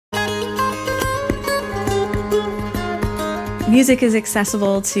Music is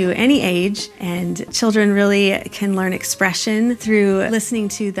accessible to any age, and children really can learn expression through listening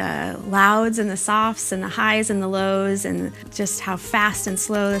to the louds and the softs and the highs and the lows and just how fast and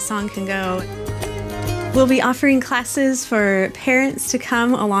slow the song can go. We'll be offering classes for parents to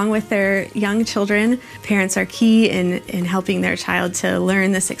come along with their young children. Parents are key in helping their child to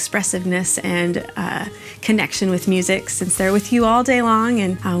learn this expressiveness and connection with music, since they're with you all day long,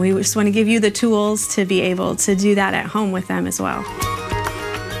 and we just want to give you the tools to be able to do that at home with them as well.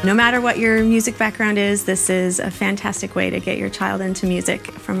 No matter what your music background is, this is a fantastic way to get your child into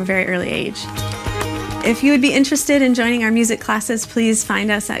music from a very early age. If you would be interested in joining our music classes, please find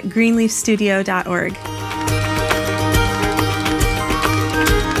us at greenleafstudio.org.